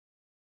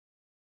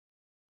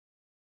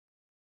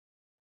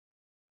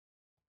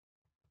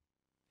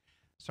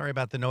Sorry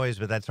about the noise,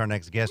 but that's our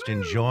next guest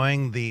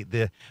enjoying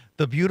the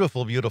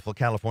beautiful, beautiful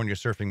California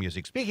surfing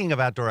music. Speaking of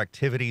outdoor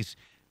activities,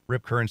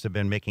 rip currents have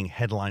been making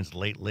headlines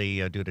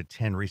lately due to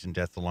 10 recent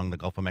deaths along the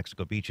Gulf of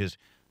Mexico beaches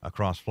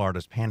across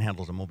Florida's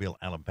panhandles of Mobile,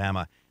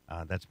 Alabama.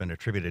 That's been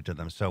attributed to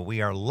them. So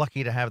we are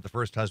lucky to have the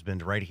first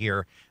husband right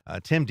here,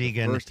 Tim The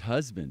Deegan. first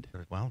husband.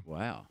 Well,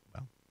 Wow.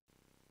 well,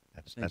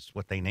 that's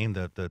what they named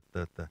Is that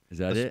the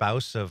it?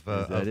 spouse of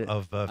Is that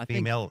it?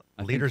 female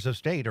I think leaders of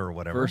state or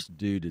whatever. first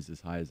dude is as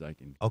high as I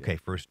can Okay,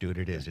 get. first dude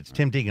it is. Okay, It's all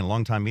Tim right. Deegan,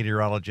 longtime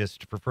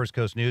meteorologist for First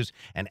Coast News,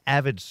 an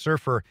avid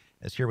surfer,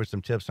 is here with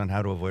some tips on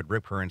how to avoid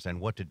rip currents and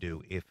what to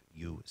do if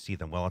you see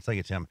them. Well, I'll tell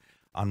you, Tim,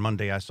 on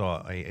Monday I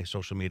saw a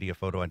social media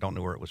photo. I don't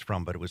know where it was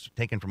from, but it was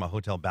taken from a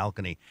hotel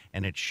balcony,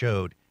 and it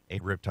showed a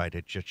riptide.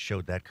 It just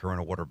showed that current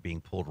of water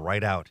being pulled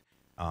right out.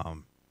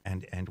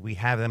 And we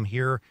have them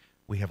here.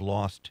 We have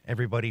lost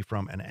everybody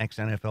from an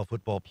ex-NFL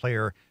football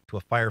player to a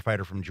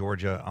firefighter from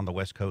Georgia on the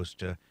West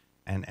Coast,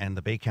 and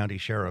the Bay County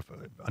Sheriff,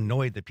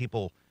 annoyed that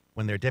people,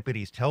 when their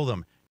deputies tell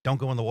them, don't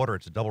go in the water,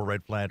 it's a double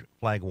red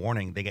flag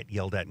warning, they get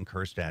yelled at and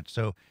cursed at.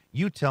 So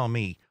you tell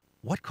me,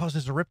 what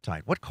causes a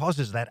riptide? What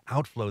causes that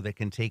outflow that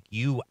can take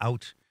you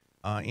out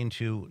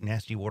into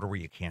nasty water where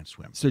you can't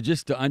swim? So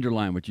just to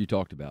underline what you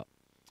talked about,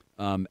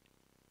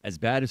 as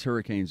bad as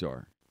hurricanes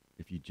are,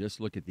 if you just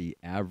look at the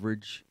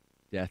average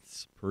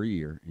deaths per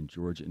year in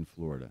Georgia and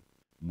Florida,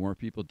 more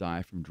people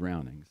die from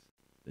drownings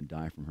than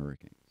die from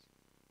hurricanes.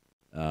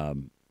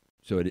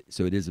 So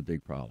it is a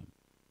big problem.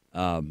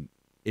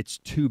 It's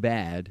too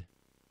bad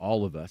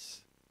all of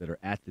us that are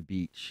at the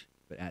beach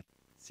but at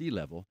sea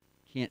level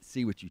can't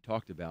see what you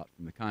talked about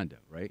from the condo,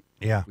 right?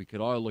 Yeah. We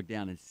could all look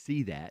down and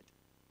see that.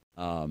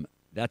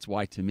 That's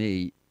why, to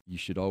me, you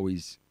should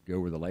always go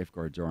where the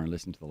lifeguards are and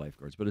listen to the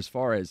lifeguards. But as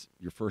far as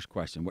your first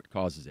question, what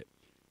causes it?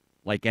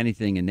 Like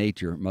anything in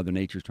nature, Mother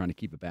Nature is trying to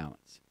keep a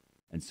balance.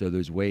 And so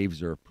those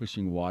waves are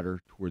pushing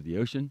water toward the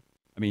ocean,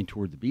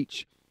 toward the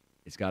beach.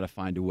 It's got to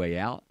find a way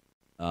out.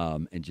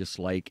 And just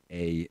like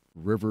a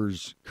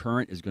river's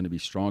current is going to be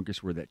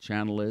strongest where that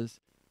channel is,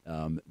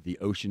 the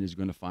ocean is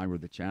going to find where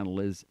the channel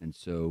is. And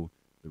so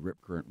the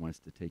rip current wants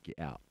to take you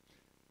out.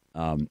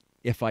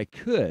 If I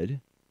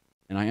could,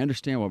 and I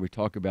understand why we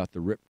talk about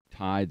the rip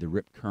tide, the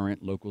rip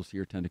current, locals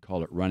here tend to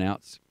call it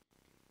runouts.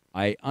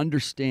 I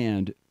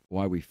understand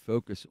why we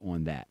focus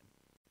on that.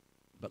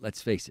 But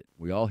let's face it,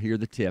 we all hear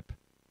the tip.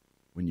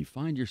 When you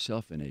find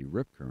yourself in a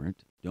rip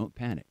current, don't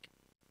panic.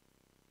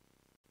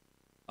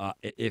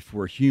 If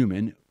we're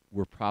human,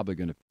 we're probably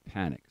going to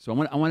panic. So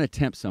I want to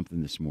attempt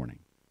something this morning,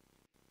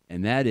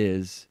 and that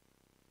is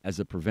as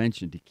a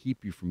prevention to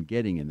keep you from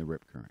getting in the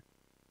rip current.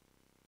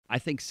 I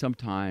think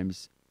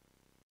sometimes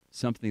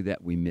something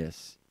that we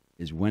miss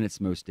is when it's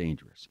most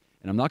dangerous.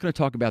 And I'm not going to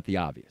talk about the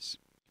obvious.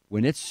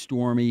 When it's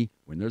stormy,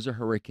 when there's a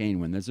hurricane,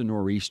 when there's a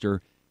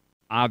nor'easter,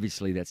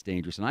 obviously that's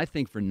dangerous. And I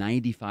think for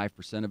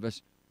 95% of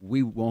us,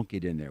 we won't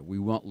get in there. We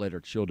won't let our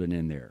children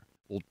in there.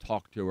 We'll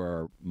talk to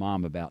our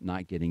mom about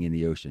not getting in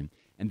the ocean.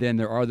 And then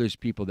there are those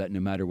people that no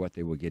matter what,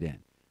 they will get in.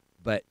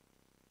 But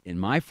in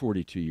my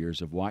 42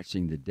 years of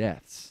watching the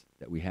deaths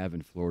that we have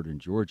in Florida and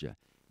Georgia,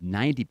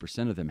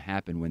 90% of them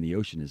happen when the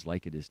ocean is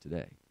like it is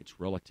today. It's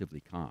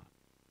relatively calm.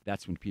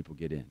 That's when people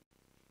get in.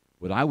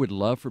 What I would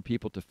love for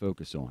people to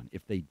focus on,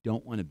 if they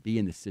don't want to be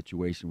in the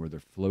situation where they're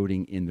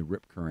floating in the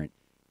rip current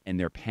and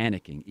they're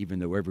panicking, even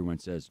though everyone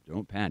says,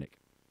 don't panic.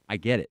 I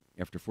get it.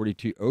 After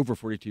over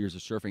 42 years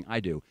of surfing,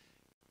 I do.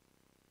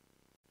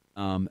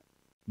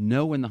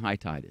 Know when the high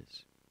tide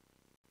is.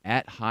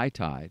 At high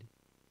tide,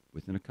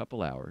 within a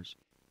couple hours,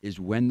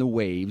 is when the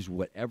waves,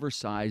 whatever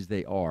size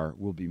they are,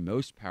 will be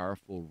most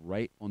powerful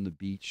right on the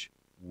beach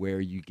where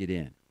you get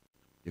in.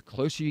 The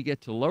closer you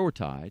get to lower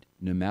tide,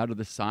 no matter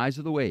the size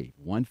of the wave,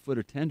 1 foot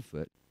or 10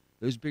 foot,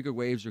 those bigger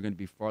waves are going to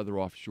be farther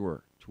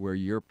offshore to where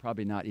you're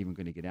probably not even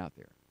going to get out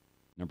there.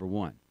 Number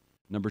one.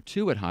 Number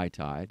two, at high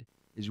tide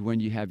is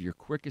when you have your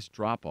quickest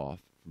drop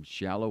off from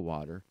shallow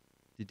water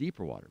to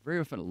deeper water. Very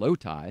often at low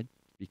tide,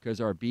 because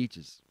our beach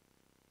is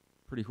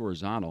pretty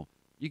horizontal,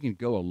 you can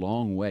go a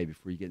long way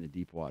before you get into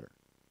deep water.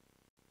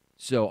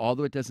 So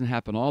although it doesn't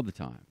happen all the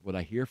time, what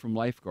I hear from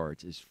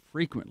lifeguards is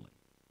frequently,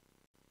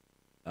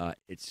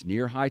 it's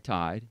near high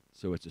tide,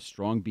 so it's a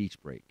strong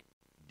beach break,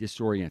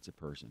 disorients a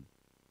person.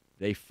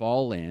 They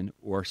fall in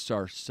or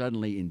start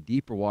suddenly in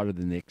deeper water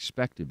than they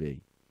expect to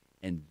be,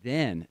 and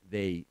then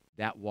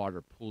that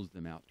water pulls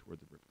them out toward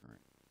the rip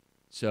current.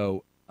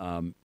 So,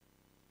 and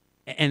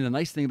the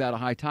nice thing about a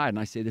high tide, and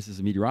I say this as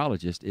a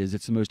meteorologist, is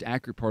it's the most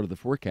accurate part of the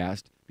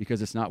forecast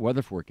because it's not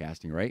weather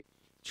forecasting, right?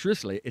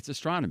 Truthfully, it's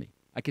astronomy.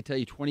 I could tell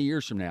you 20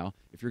 years from now,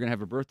 if you're going to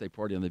have a birthday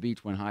party on the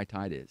beach, when high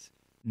tide is.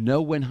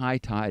 Know when high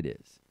tide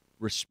is.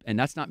 And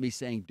that's not me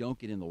saying don't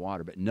get in the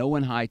water, but know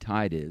when high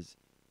tide is.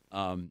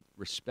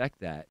 Respect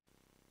that.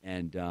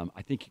 And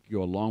I think you can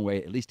go a long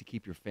way, at least to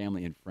keep your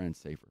family and friends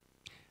safer.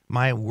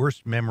 My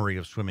worst memory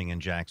of swimming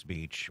in Jack's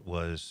Beach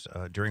was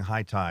during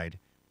high tide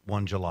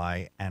one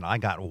July, and I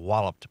got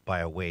walloped by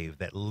a wave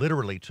that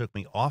literally took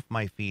me off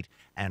my feet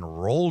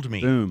and rolled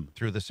me Boom.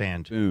 through the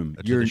sand Boom.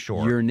 to the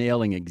shore. You're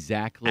nailing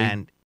exactly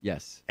And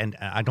Yes. And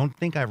I don't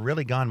think I've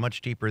really gone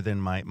much deeper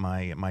than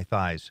my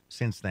thighs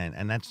since then.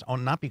 And that's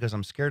not because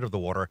I'm scared of the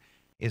water.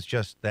 It's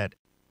just that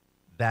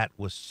that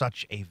was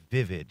such a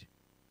vivid,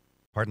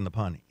 pardon the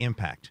pun,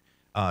 impact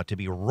to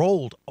be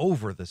rolled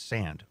over the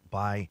sand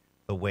by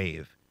the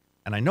wave.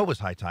 And I know it was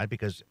high tide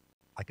because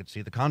I could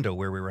see the condo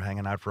where we were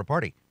hanging out for a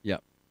party.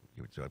 Yep.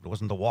 It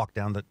wasn't the walk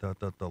down the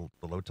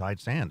low tide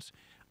sands.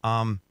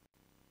 As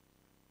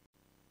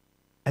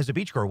a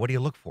beachgoer, what do you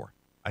look for?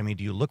 I mean,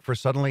 do you look for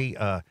suddenly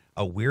a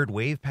weird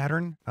wave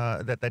pattern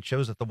that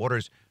shows that the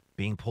water's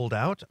being pulled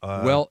out?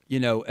 Well,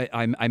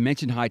 I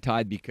mentioned high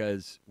tide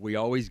because we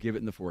always give it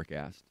in the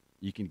forecast.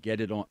 You can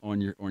get it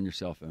on your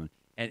cell phone.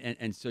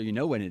 And so you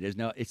know when it is.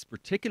 Now, it's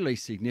particularly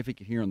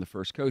significant here on the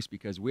First Coast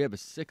because we have a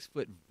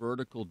 6-foot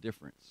vertical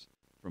difference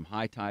from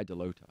high tide to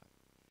low tide.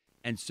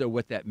 And so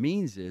what that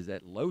means is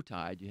at low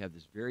tide, you have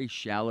this very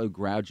shallow,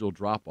 gradual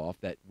drop-off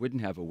that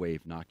wouldn't have a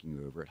wave knocking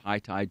you over. At high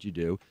tide, you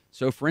do.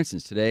 So, for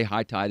instance, today,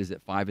 high tide is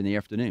at 5 in the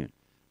afternoon.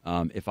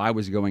 If I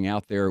was going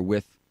out there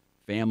with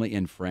family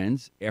and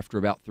friends after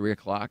about 3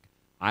 o'clock,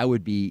 I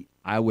would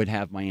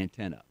have my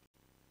antenna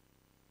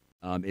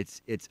up.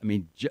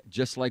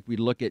 Just like we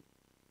look at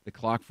the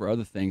clock for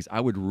other things,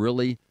 I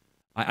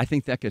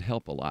think that could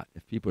help a lot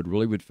if people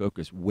would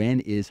focus, when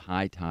is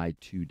high tide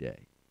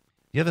today?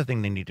 The other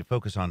thing they need to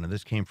focus on, and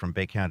this came from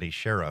Bay County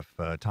Sheriff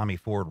Tommy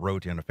Ford,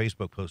 wrote in a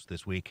Facebook post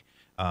this week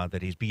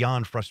that he's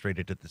beyond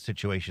frustrated at the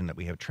situation that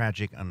we have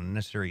tragic,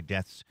 unnecessary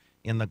deaths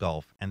in the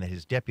Gulf, and that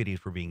his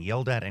deputies were being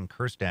yelled at and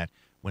cursed at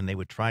when they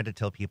would try to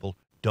tell people,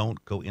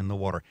 don't go in the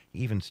water. He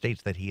even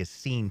states that he has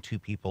seen 2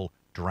 people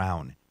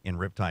drown in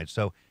riptide.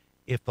 So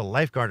if the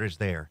lifeguard is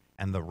there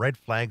and the red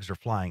flags are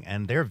flying,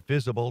 and they're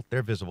visible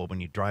when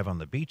you drive on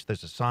the beach,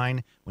 there's a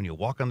sign. When you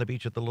walk on the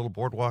beach at the little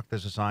boardwalk,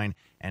 there's a sign,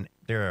 and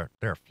there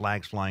are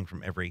flags flying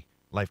from every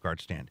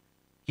lifeguard stand.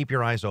 Keep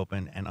your eyes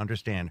open and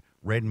understand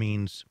red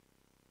means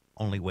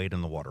only wade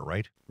in the water,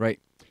 right?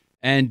 Right.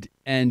 And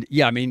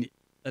yeah, I mean,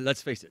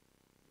 let's face it.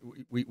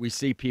 We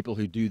see people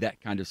who do that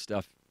kind of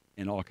stuff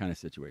in all kind of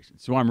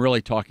situations. So I'm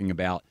really talking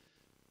about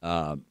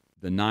the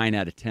 9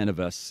 out of 10 of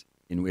us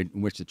in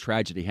which the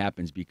tragedy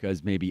happens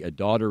because maybe a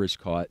daughter is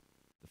caught.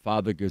 The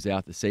father goes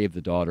out to save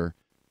the daughter.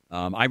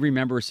 I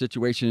remember a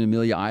situation in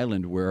Amelia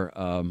Island where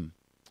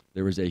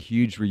there was a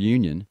huge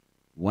reunion.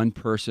 One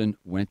person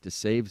went to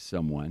save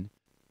someone.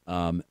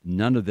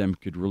 None of them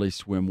could really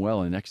swim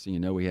well. And next thing you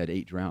know, we had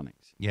 8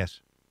 drownings.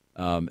 Yes.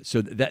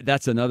 So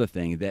that's another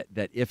thing,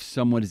 that if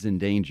someone is in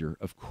danger,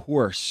 of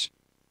course,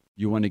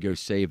 you want to go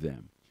save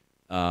them.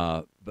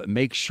 But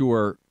make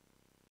sure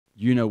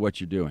you know what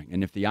you're doing.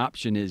 And if the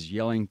option is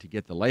yelling to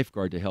get the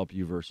lifeguard to help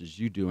you versus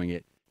you doing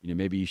it,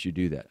 maybe you should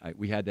do that.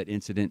 We had that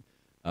incident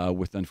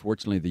with,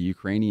 unfortunately, the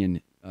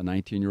Ukrainian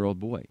 19-year-old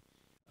boy,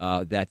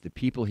 that the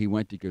people he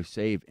went to go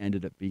save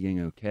ended up being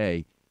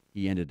okay.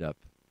 He ended up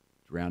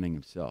drowning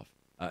himself.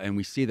 And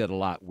we see that a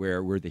lot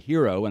where we're the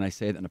hero, and I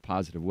say that in a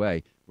positive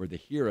way, where the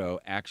hero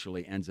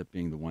actually ends up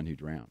being the one who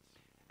drowns.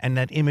 And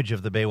that image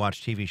of the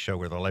Baywatch TV show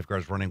where the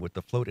lifeguard's running with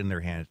the float in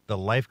their hand, the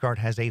lifeguard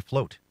has a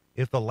float.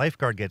 If the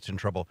lifeguard gets in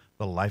trouble,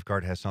 the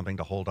lifeguard has something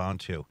to hold on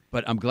to.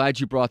 But I'm glad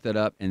you brought that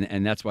up,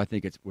 and that's why I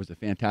think it was a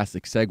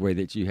fantastic segue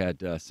that you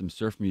had some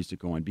surf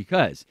music on,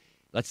 because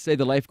let's say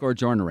the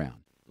lifeguards aren't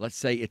around. Let's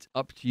say it's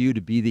up to you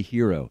to be the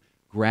hero.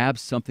 Grab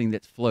something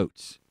that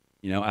floats.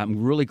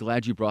 I'm really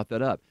glad you brought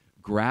that up.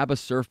 Grab a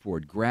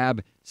surfboard.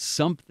 Grab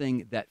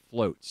something that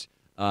floats.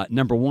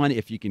 Number one,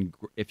 if you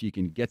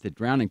can get the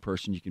drowning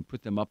person, you can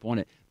put them up on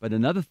it. But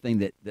another thing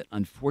that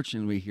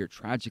unfortunately we hear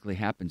tragically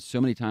happens so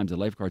many times, the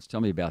lifeguards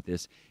tell me about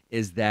this,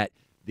 is that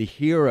the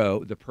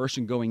hero, the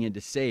person going in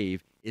to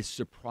save, is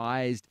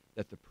surprised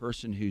that the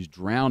person who's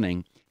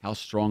drowning, how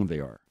strong they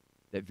are.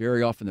 That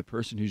very often the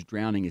person who's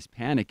drowning is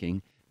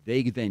panicking.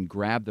 They then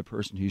grab the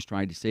person who's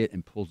trying to save it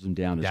and pulls them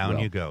down as well. Down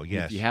you go,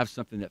 yes. If you have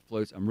something that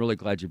floats, I'm really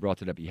glad you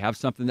brought it up. You have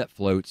something that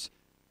floats,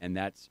 and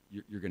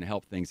you're going to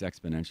help things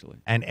exponentially.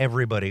 And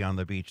everybody on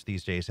the beach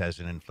these days has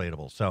an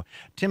inflatable. So,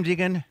 Tim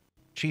Deegan,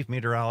 Chief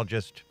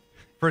Meteorologist,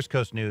 First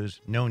Coast News,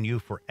 known you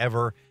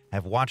forever,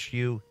 have watched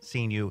you,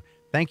 seen you.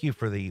 Thank you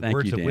for the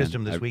words of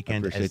wisdom this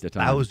weekend as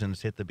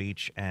thousands hit the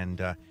beach.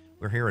 And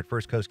we're here at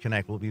First Coast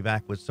Connect. We'll be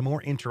back with some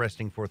more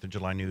interesting 4th of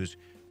July news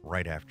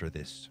right after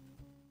this.